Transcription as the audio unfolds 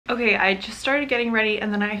Okay, I just started getting ready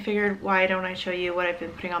and then I figured, why don't I show you what I've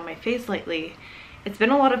been putting on my face lately? It's been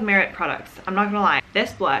a lot of Merit products, I'm not gonna lie.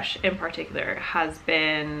 This blush in particular has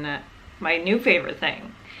been my new favorite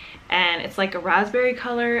thing. And it's like a raspberry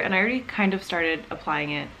color and I already kind of started applying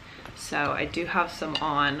it. So I do have some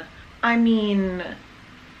on. I mean,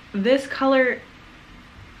 this color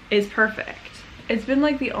is perfect. It's been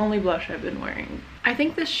like the only blush I've been wearing. I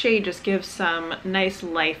think this shade just gives some nice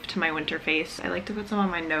life to my winter face. I like to put some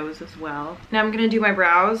on my nose as well. Now I'm gonna do my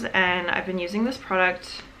brows, and I've been using this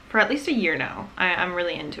product for at least a year now. I'm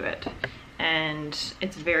really into it. And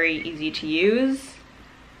it's very easy to use,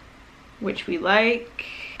 which we like.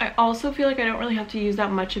 I also feel like I don't really have to use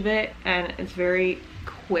that much of it, and it's very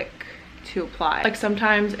quick to apply. Like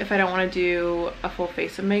sometimes if I don't want to do a full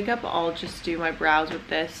face of makeup, I'll just do my brows with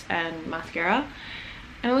this and mascara.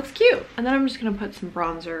 And it looks cute. And then I'm just gonna put some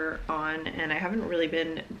bronzer on, and I haven't really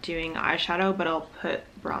been doing eyeshadow, but I'll put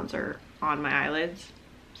bronzer on my eyelids.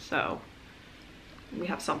 So we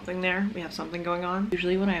have something there, we have something going on.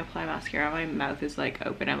 Usually when I apply mascara, my mouth is like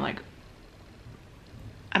open. I'm like,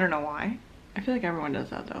 I don't know why. I feel like everyone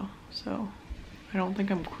does that though. So I don't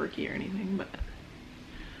think I'm quirky or anything, but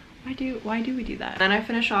why do we do that? Then I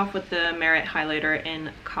finish off with the Merit highlighter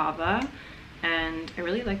in Kava. And I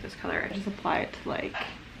really like this color. I just apply it to like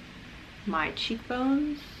my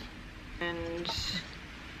cheekbones and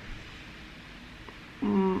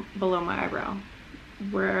below my eyebrow,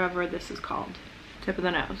 wherever this is called, tip of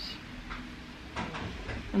the nose.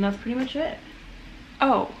 And that's pretty much it.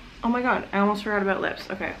 Oh my god, I almost forgot about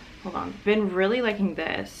lips. Okay, hold on. Been really liking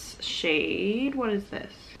this shade. What is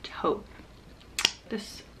this? Taupe.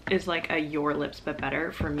 This is like a Your Lips but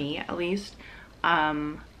better, for me at least.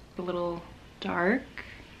 A little dark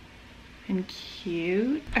and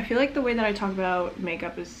cute. I feel like the way that I talk about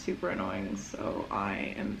makeup is super annoying, so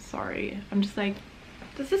I am sorry. I'm just like,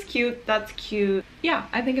 this is cute, that's cute. Yeah,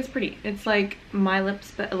 I think it's pretty. It's like my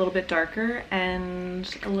lips but a little bit darker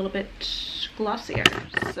and a little bit glossier,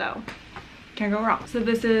 so can't go wrong. So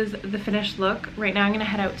this is the finished look. Right now I'm gonna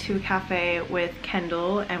head out to a cafe with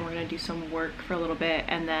Kendall and we're gonna do some work for a little bit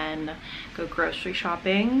and then go grocery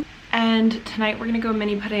shopping. And tonight we're gonna go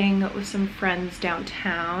mini putting with some friends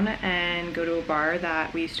downtown and go to a bar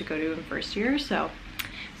that we used to go to in first year. So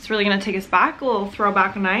it's really gonna take us back, a little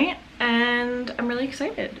throwback night, and I'm really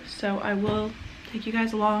excited. So I will take you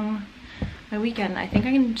guys along my weekend. I think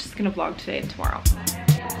I'm just gonna vlog today and tomorrow.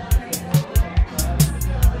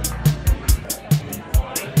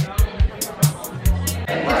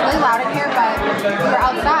 It's really loud in here, but we were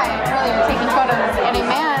outside earlier taking photos, and a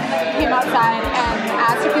man came outside and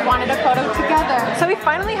asked if we wanted a photo together. So we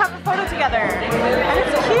finally have a photo together, and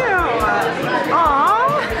it's cute. Aww.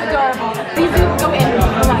 Adorable. Please do go in.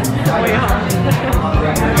 Oh yeah.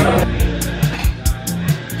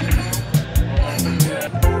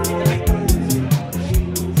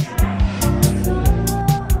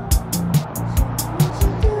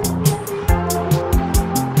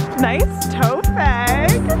 Nice tote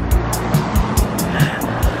bag.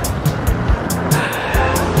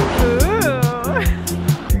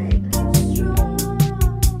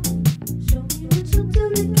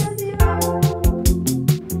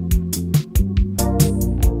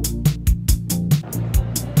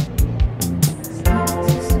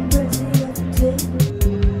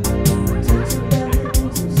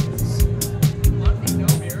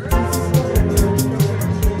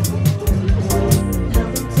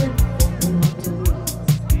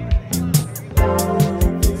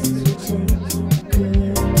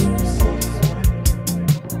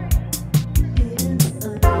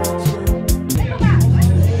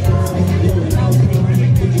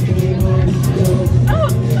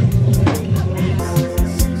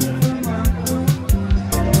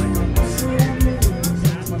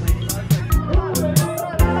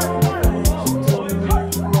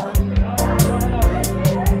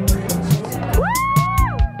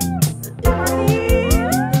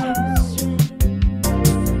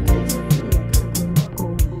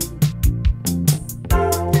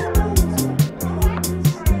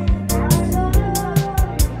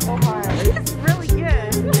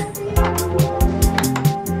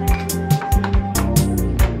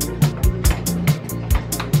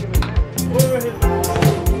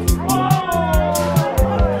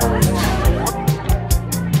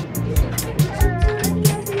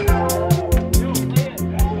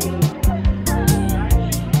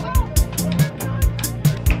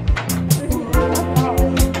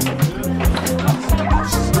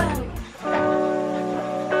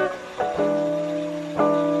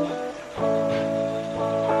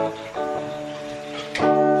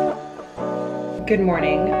 Good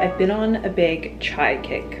morning. I've been on a big chai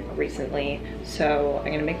kick recently, so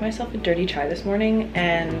I'm gonna make myself a dirty chai this morning.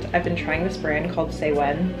 And I've been trying this brand called Say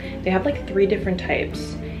When. They have like 3 different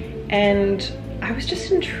types, and I was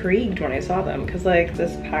just intrigued when I saw them because like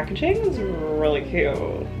this packaging is really cute.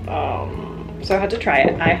 So I had to try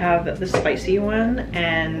it. I have the spicy one,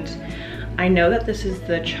 and I know that this is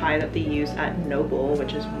the chai that they use at Noble,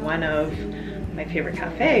 which is one of my favorite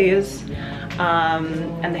cafes,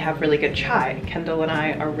 and they have really good chai. Kendall and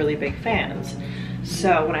I are really big fans.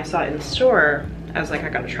 So when I saw it in the store, I was like, I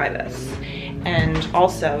gotta try this. And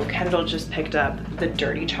also Kendall just picked up the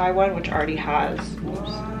dirty chai one, which already has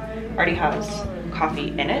coffee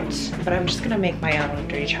in it, but I'm just gonna make my own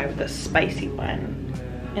dirty chai with the spicy one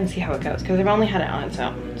and see how it goes, because I've only had it on its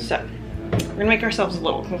own. So we're gonna make ourselves a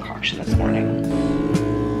little concoction this morning.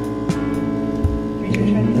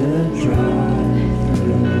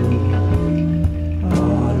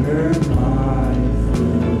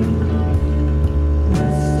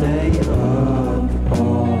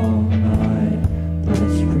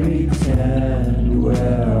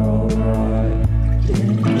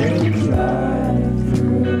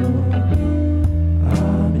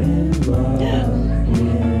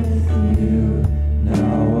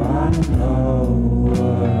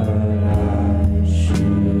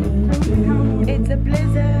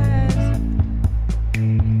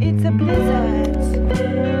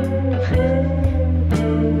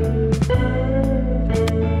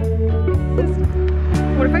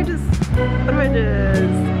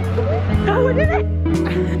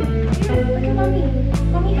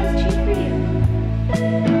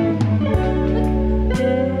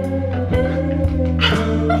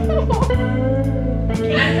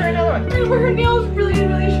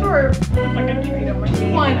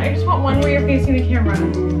 I just want one where you're facing the camera.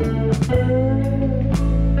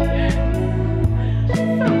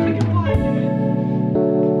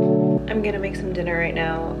 I'm gonna make some dinner right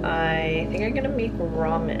now. I think I'm gonna make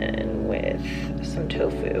ramen with some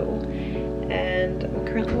tofu. And I'm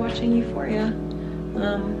currently watching Euphoria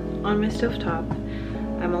on my stovetop.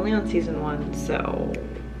 I'm only on season 1, so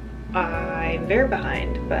I'm very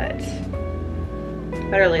behind, but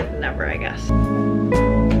better late than never, I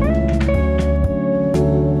guess.